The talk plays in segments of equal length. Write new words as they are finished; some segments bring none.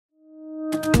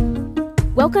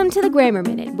Welcome to the Grammar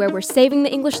Minute, where we're saving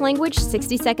the English language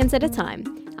 60 seconds at a time.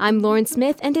 I'm Lauren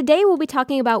Smith, and today we'll be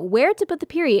talking about where to put the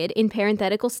period in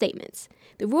parenthetical statements.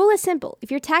 The rule is simple.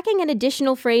 If you're tacking an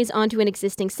additional phrase onto an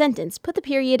existing sentence, put the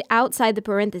period outside the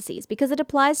parentheses because it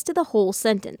applies to the whole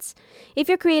sentence. If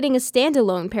you're creating a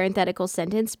standalone parenthetical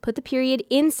sentence, put the period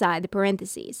inside the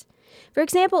parentheses. For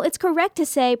example, it's correct to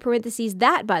say, parentheses,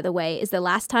 that, by the way, is the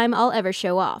last time I'll ever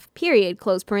show off, period,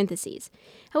 close parentheses.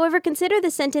 However, consider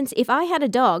the sentence, if I had a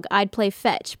dog, I'd play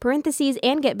fetch, parentheses,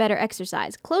 and get better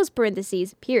exercise, close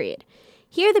parentheses, period.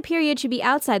 Here, the period should be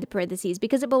outside the parentheses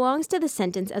because it belongs to the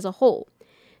sentence as a whole.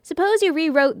 Suppose you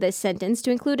rewrote this sentence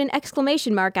to include an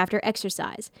exclamation mark after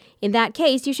exercise. In that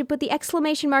case, you should put the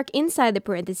exclamation mark inside the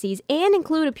parentheses and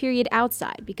include a period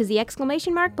outside because the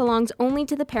exclamation mark belongs only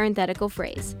to the parenthetical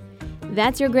phrase.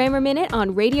 That's your Grammar Minute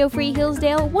on Radio Free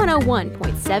Hillsdale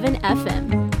 101.7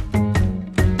 FM.